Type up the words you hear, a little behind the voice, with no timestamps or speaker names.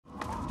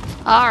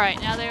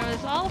Alright, now there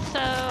was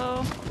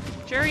also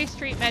Drury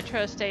Street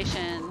Metro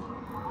Station,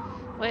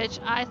 which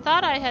I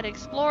thought I had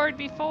explored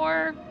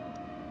before,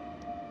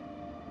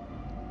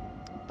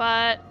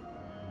 but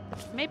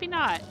maybe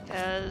not,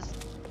 because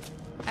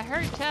I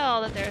heard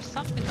tell that there's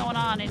something going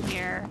on in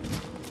here,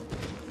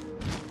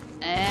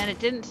 and it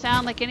didn't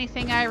sound like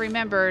anything I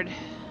remembered,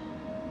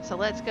 so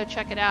let's go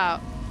check it out.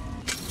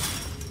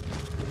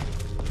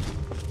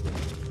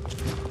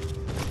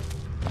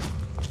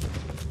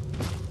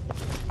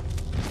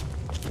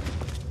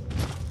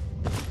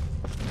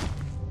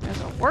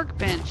 There's a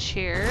workbench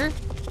here.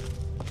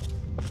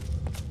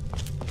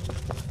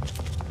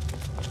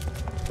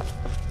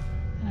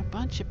 And a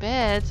bunch of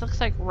beds. Looks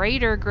like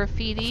Raider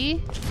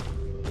graffiti.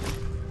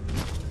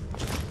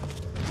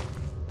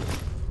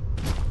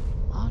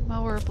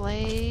 Lawnmower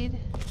blade.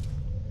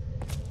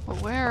 Well,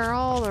 where are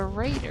all the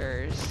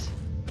Raiders?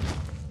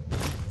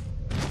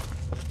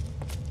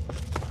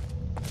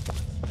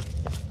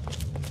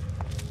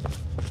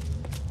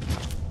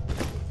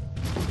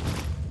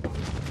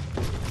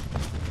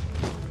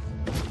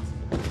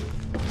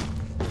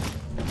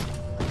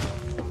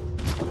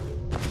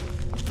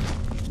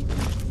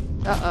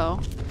 Uh-oh.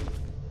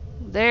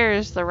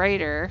 There's the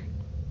Raider.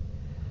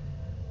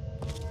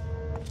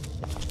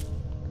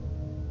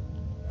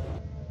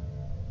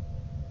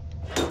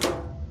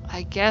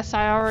 I guess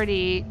I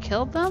already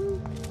killed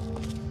them?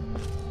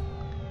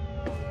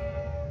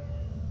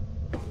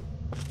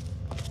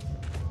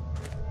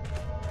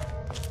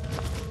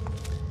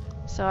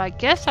 So I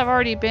guess I've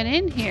already been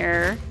in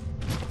here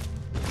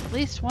at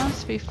least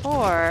once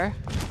before.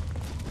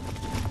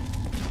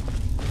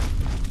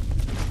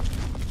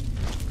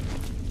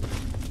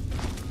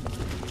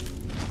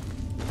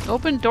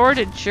 Open door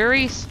to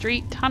Drury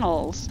Street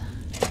tunnels.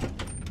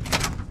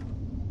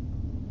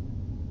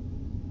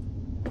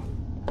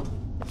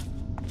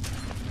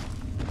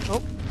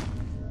 Oh,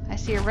 I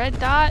see a red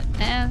dot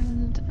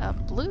and a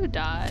blue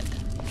dot.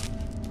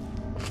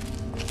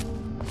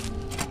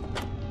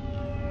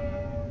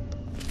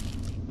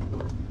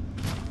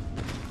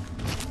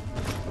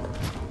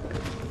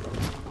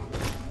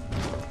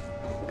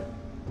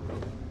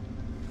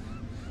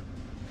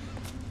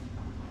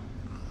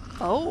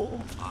 Oh.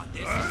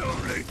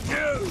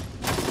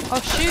 Oh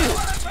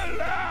shoot! I'm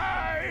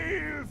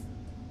alive!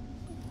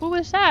 Who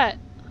is that?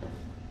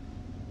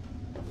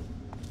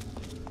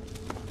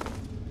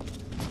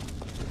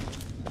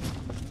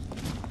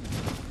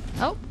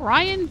 Oh,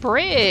 Ryan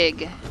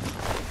Brigg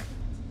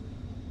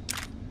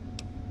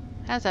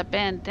has a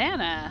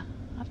bandana.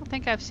 I don't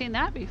think I've seen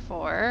that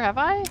before, have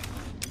I?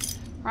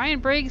 Ryan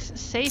Brigg's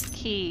safe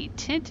key,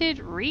 tinted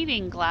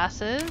reading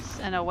glasses,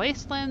 and a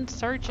wasteland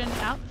surgeon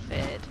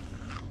outfit.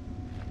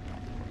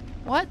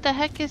 What the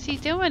heck is he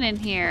doing in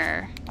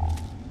here?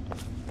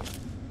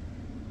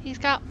 He's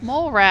got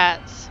mole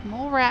rats,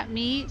 mole rat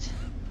meat,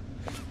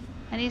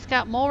 and he's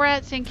got mole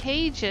rats in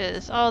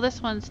cages. Oh,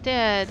 this one's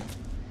dead.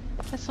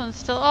 This one's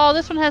still, oh,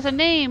 this one has a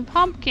name,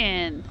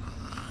 Pumpkin.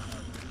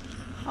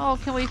 Oh,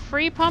 can we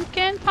free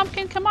Pumpkin?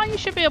 Pumpkin, come on, you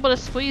should be able to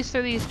squeeze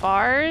through these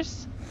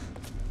bars.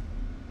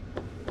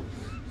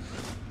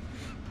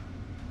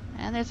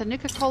 And there's a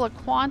Nuka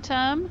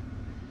Quantum.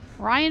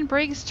 Ryan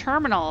Brigg's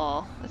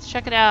terminal. Let's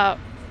check it out.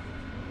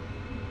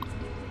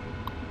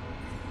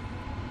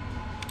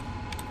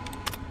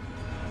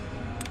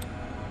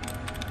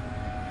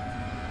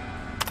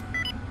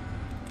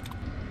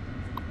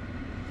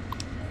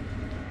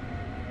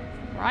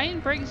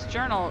 Ryan Brigg's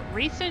journal.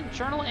 Recent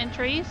journal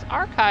entries.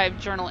 Archived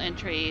journal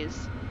entries.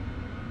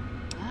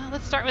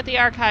 Let's start with the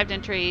archived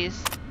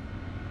entries.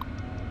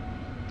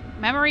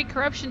 Memory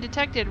corruption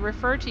detected.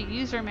 Refer to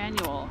user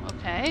manual.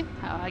 Okay.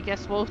 I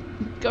guess we'll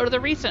go to the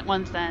recent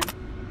ones then.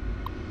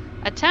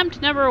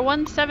 Attempt number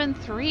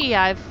 173.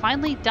 I've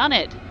finally done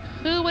it.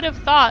 Who would have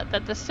thought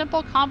that the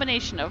simple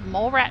combination of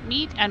mole rat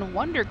meat and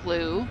wonder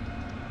glue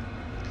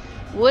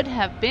would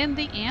have been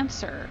the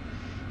answer?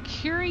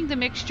 Curing the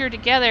mixture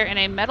together in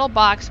a metal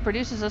box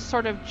produces a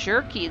sort of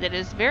jerky that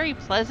is very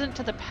pleasant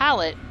to the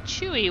palate,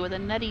 chewy with a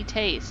nutty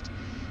taste.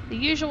 The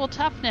usual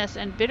toughness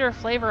and bitter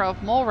flavor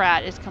of mole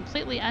rat is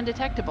completely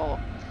undetectable.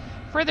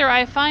 Further,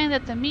 I find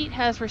that the meat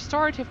has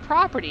restorative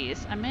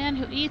properties. A man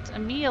who eats a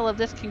meal of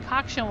this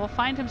concoction will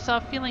find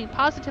himself feeling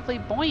positively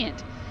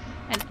buoyant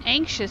and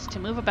anxious to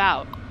move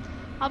about.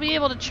 I'll be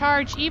able to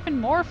charge even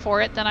more for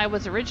it than I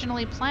was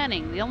originally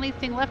planning. The only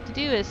thing left to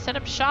do is set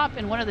up shop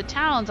in one of the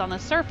towns on the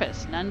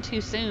surface, none too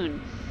soon.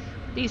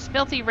 These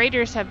filthy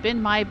raiders have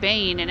been my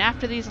bane, and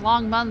after these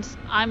long months,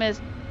 I'm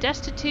as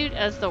destitute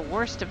as the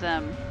worst of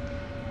them.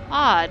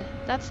 Odd,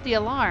 that's the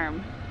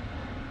alarm.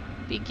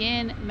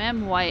 Begin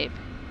mem wipe.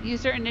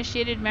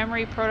 User-initiated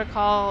memory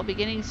protocol,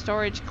 beginning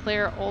storage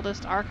clear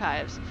oldest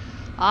archives.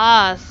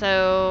 Ah,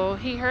 so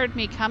he heard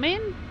me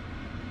coming?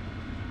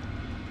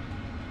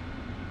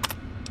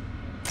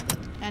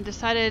 And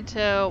decided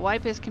to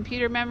wipe his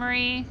computer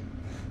memory.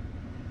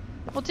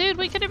 Well, dude,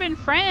 we could have been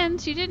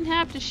friends. You didn't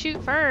have to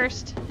shoot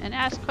first and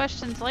ask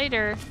questions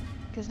later,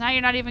 because now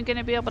you're not even going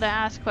to be able to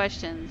ask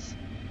questions.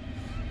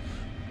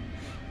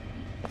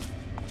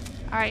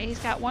 Alright, he's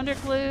got Wonder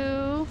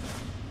Glue,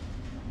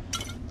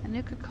 a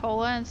Nuka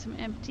Cola, and some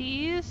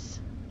empties.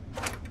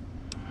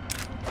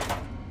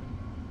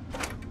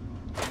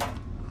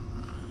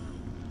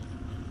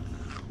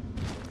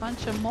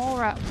 Bunch of mole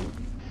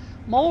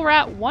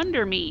rat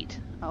wonder meat.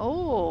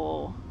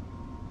 Oh.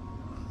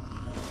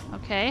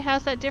 Okay,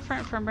 how's that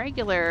different from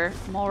regular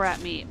mole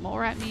rat meat? Mole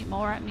rat meat,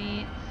 mole rat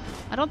meat.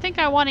 I don't think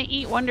I want to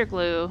eat Wonder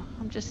Glue.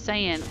 I'm just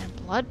saying. And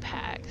blood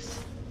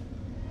packs.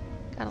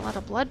 Got a lot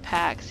of blood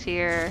packs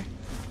here.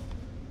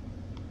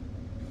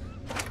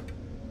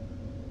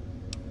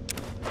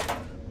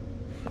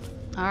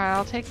 Alright,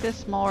 I'll take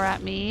this mole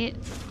rat meat.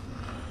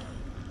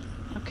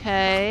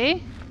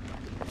 Okay.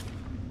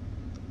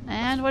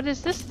 And what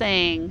is this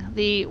thing?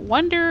 The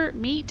Wonder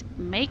Meat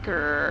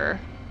Maker.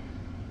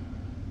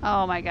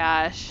 Oh my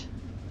gosh.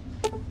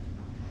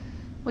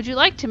 Would you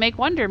like to make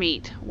Wonder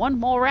Meat? 1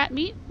 mole rat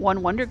meat,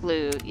 1 Wonder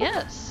Glue.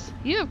 Yes,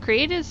 you have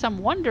created some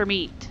Wonder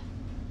Meat.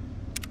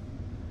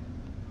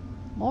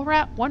 Mole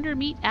rat Wonder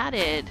Meat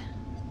added.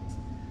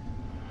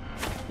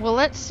 Well,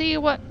 let's see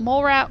what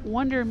mole rat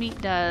Wonder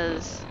Meat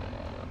does.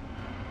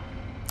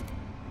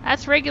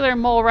 That's regular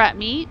mole rat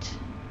meat.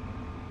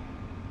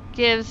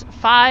 Gives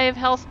 5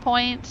 health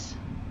points.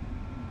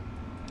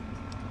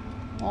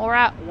 Mole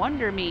rat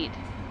Wonder Meat.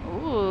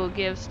 Ooh,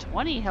 gives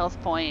 20 health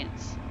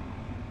points.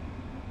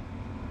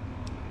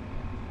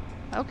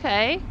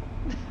 Okay.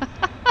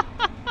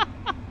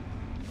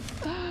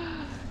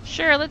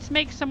 Sure, let's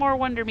make some more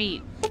Wonder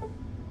Meat.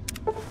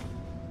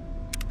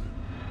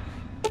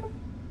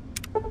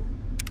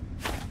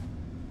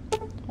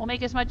 We'll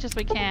make as much as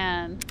we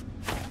can.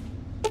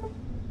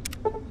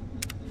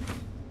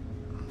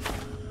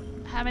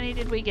 How many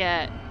did we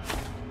get?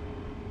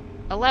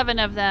 11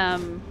 of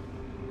them.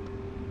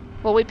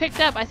 Well, we picked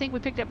up, I think we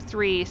picked up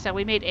 3, so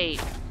we made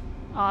 8.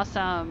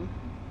 Awesome.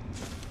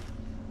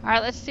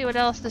 Alright, let's see what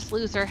else this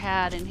loser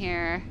had in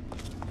here.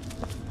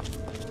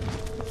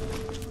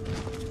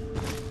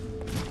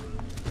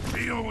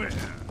 Be aware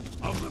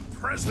of the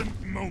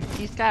present moment.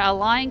 He's got a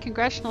lined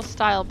Congressional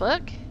Style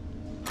book.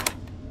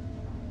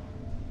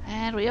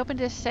 And we opened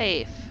his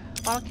safe.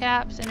 Bottle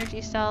caps,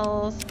 energy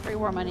cells, free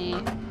war money.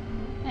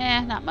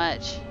 Eh, not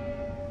much.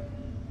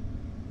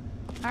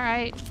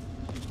 Alright.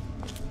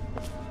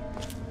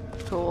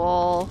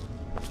 Cool.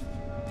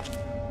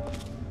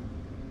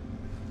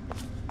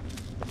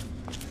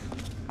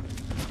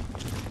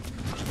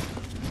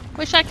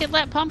 Wish I could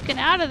let Pumpkin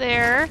out of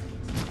there.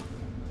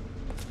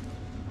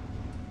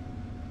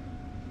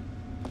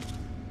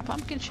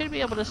 Pumpkin should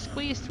be able to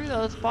squeeze through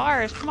those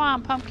bars. Come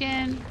on,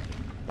 Pumpkin.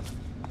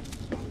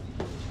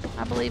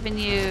 I believe in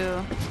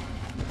you.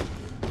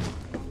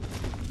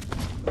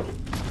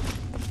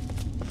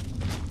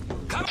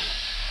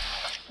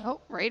 Oh,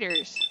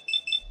 raiders.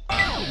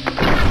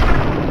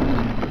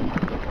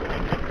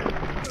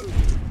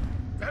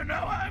 And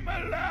now I'm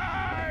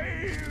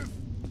alive!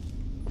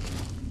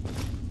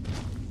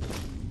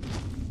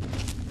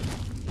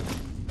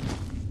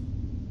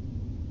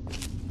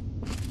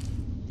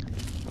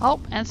 Oh,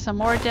 and some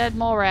more dead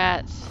mole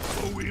rats.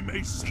 Though we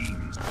may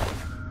seem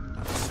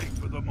safe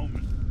for the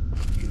moment,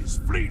 it is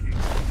fleeting.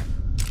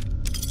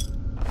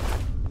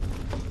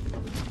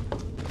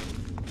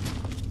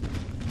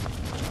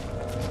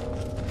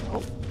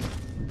 Oh.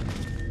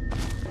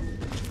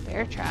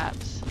 Bear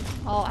traps.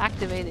 All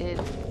activated.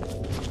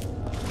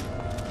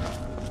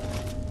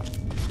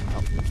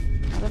 Oh,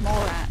 another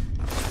mole rat.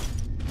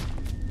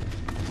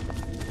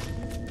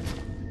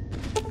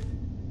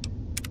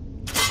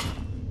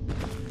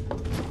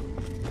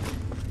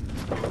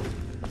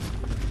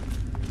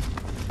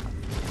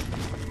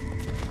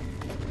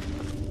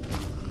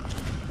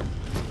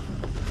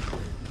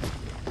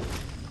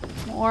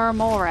 More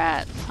mole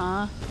rats,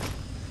 huh?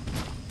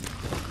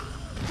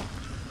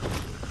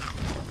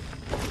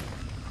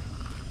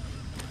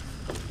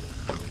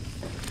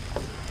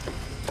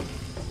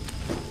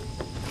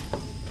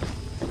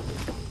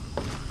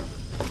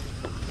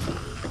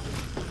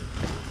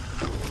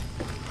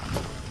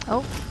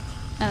 Oh,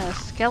 and a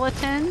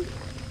skeleton.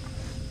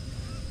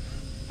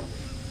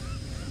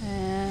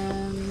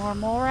 And more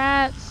mole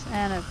rats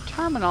and a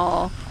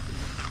terminal.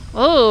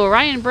 Oh,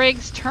 Ryan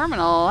Brigg's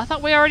terminal. I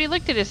thought we already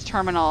looked at his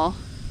terminal.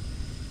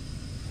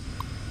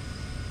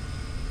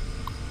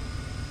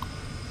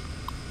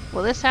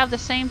 Will this have the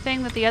same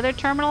thing that the other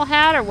terminal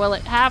had, or will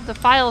it have the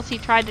files he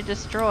tried to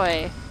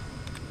destroy?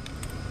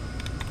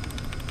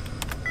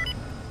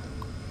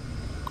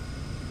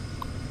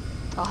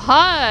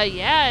 Aha!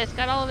 Yeah, it's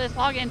got all of his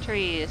log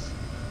entries.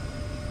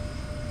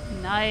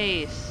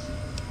 Nice.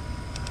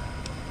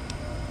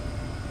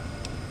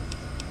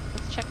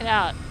 Let's check it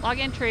out. Log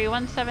entry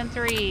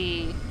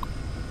 173.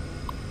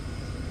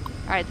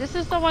 Alright, this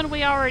is the one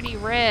we already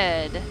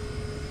read.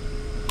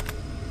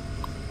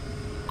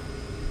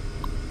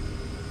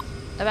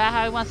 About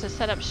how he wants to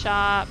set up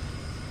shop.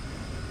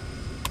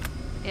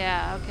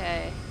 Yeah,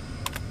 okay.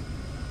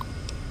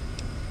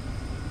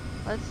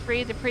 Let's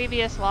read the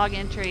previous log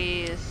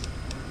entries.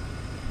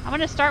 I'm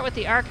going to start with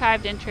the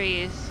archived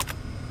entries.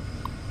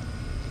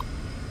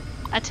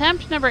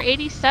 Attempt number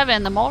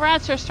 87. The mole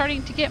rats are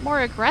starting to get more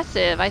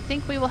aggressive. I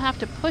think we will have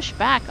to push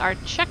back our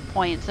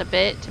checkpoints a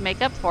bit to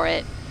make up for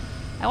it.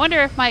 I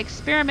wonder if my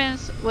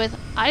experiments with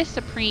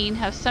isoprene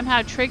have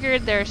somehow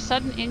triggered their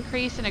sudden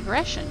increase in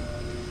aggression.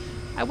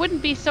 I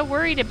wouldn't be so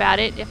worried about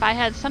it if I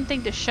had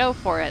something to show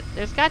for it.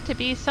 There's got to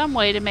be some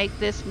way to make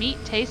this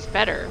meat taste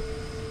better.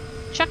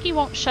 Chucky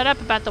won't shut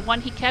up about the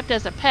one he kept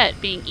as a pet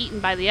being eaten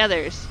by the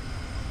others.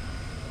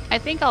 I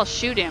think I'll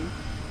shoot him.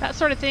 That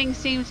sort of thing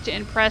seems to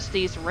impress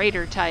these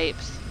raider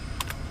types.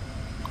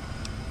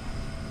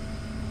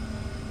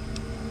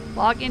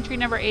 Log entry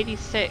number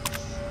 86.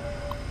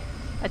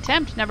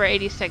 Attempt number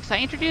 86. I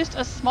introduced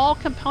a small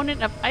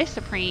component of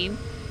isoprene.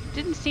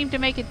 Didn't seem to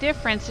make a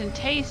difference in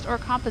taste or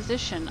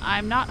composition.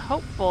 I'm not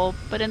hopeful,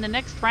 but in the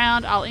next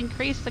round I'll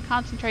increase the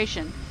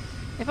concentration.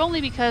 If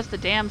only because the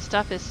damn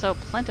stuff is so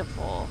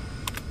plentiful.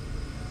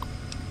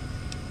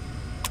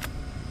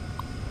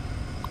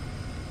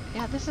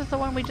 Yeah, this is the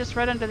one we just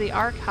read under the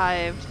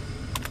archived.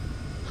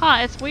 Huh,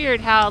 it's weird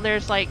how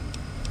there's like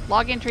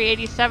log entry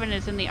 87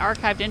 is in the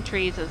archived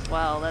entries as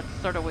well. That's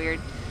sort of weird.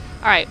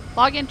 Alright,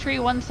 log entry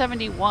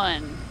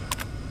 171.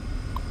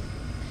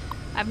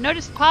 I've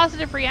noticed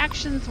positive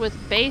reactions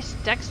with base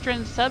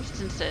dextrin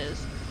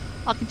substances.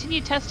 I'll continue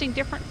testing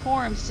different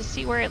forms to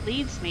see where it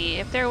leads me.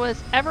 If there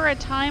was ever a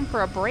time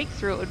for a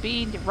breakthrough, it would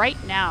be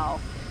right now.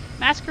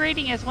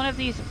 Masquerading as one of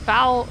these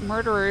foul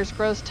murderers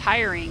grows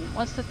tiring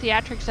once the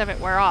theatrics of it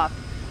wear off.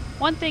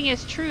 One thing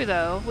is true,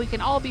 though. We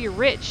can all be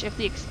rich if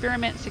the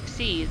experiment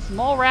succeeds.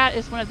 Mole rat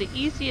is one of the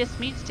easiest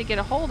meats to get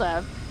a hold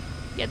of,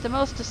 yet the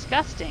most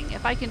disgusting.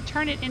 If I can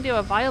turn it into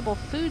a viable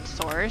food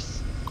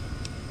source...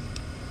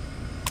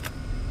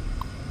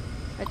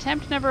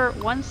 Attempt number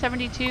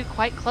 172,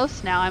 quite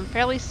close now. I'm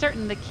fairly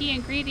certain the key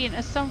ingredient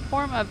is some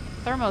form of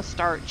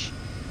thermostarch.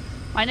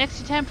 My next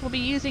attempt will be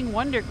using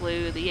Wonder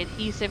Glue. The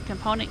adhesive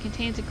component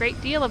contains a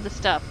great deal of the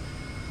stuff.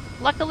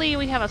 Luckily,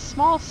 we have a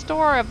small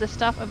store of the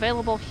stuff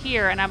available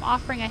here, and I'm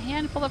offering a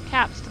handful of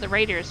caps to the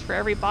raiders for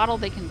every bottle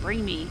they can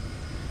bring me.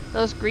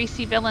 Those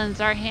greasy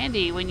villains are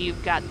handy when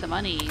you've got the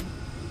money.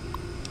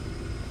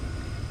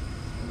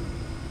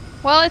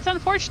 Well, it's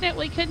unfortunate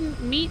we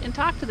couldn't meet and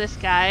talk to this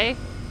guy.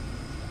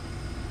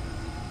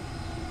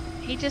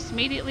 He just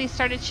immediately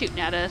started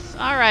shooting at us.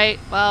 Alright,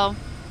 well...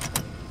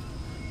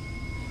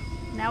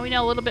 now we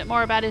know a little bit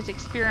more about his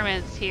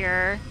experiments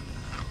here.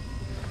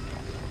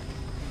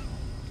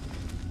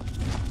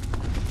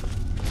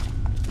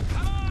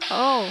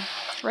 Oh,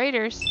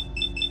 raiders.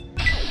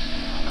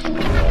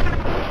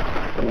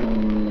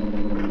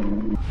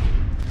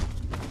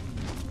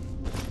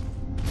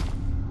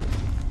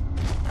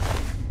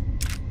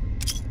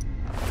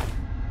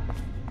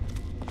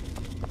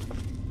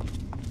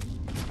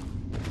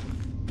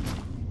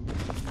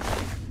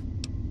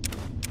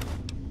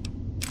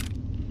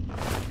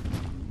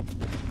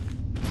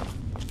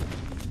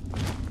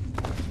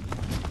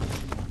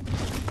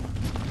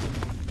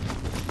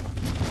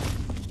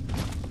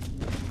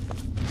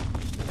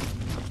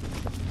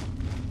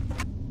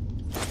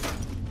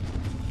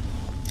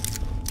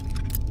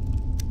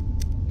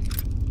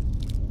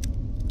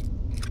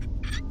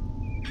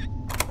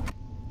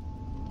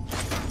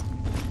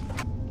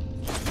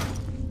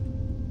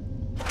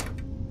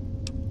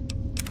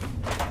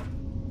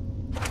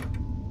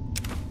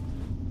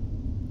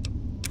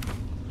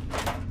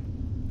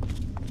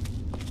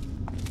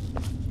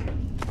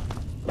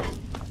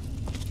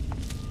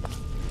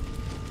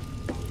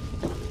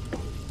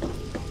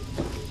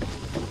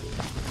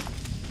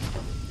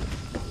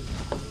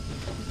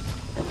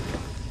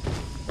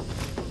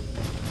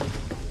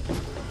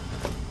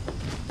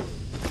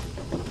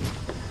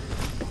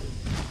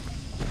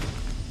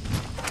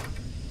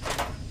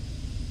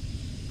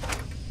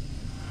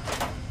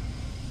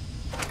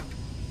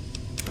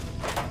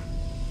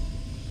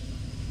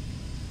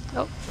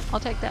 Oh, I'll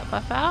take that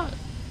buff out.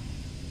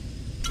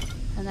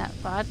 And that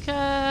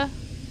vodka.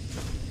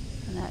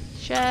 And that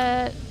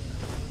jet.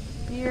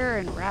 Beer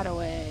and rat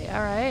away.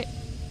 Alright.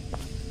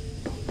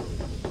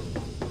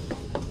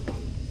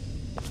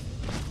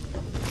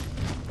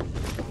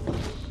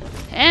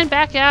 And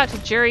back out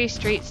to Jury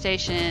Street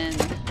Station.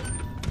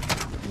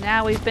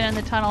 Now we've been in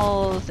the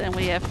tunnels and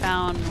we have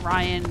found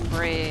Ryan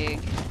Brigg.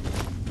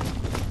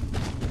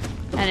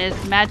 And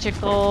his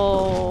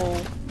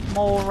magical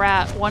mole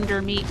rat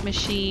wonder meat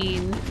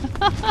machine.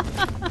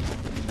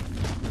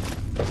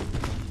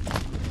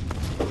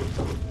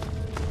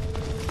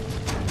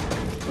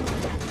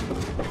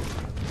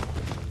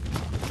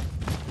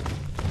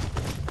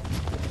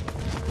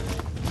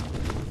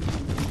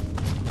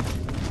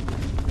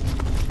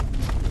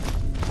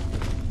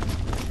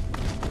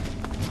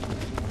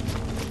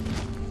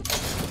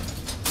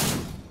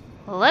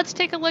 Let's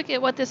take a look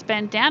at what this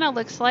bandana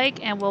looks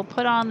like, and we'll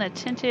put on the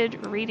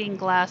tinted reading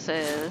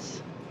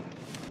glasses.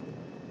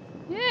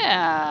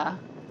 Yeah,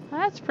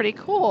 that's pretty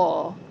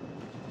cool.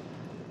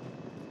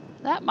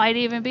 That might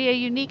even be a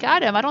unique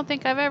item. I don't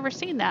think I've ever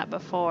seen that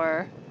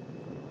before.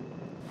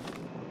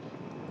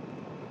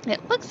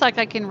 It looks like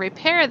I can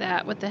repair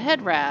that with the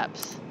head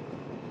wraps.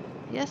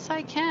 Yes,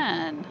 I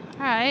can.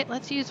 Alright,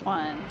 let's use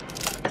one.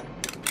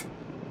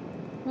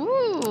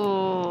 Woo!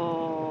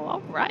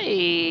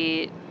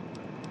 Alright.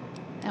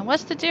 And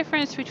what's the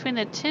difference between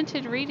the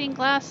tinted reading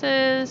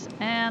glasses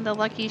and the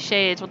lucky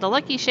shades? Well, the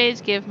lucky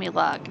shades give me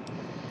luck.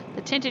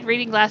 The tinted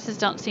reading glasses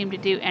don't seem to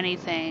do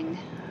anything.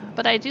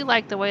 But I do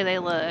like the way they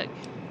look.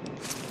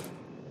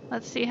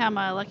 Let's see how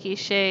my lucky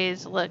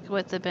shades look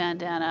with the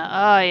bandana.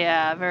 Oh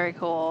yeah, very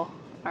cool.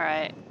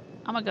 Alright,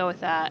 I'm gonna go with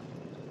that.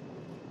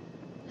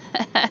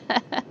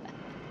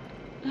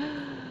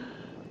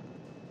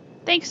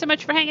 Thanks so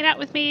much for hanging out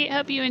with me. I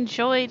hope you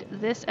enjoyed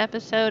this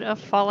episode of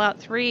Fallout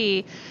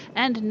 3.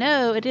 And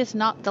no, it is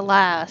not the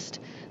last.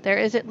 There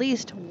is at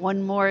least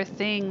one more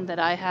thing that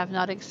I have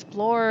not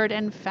explored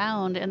and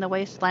found in the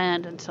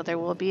wasteland, and so there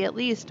will be at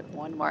least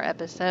one more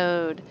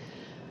episode.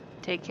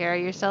 Take care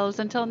of yourselves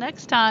until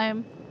next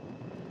time.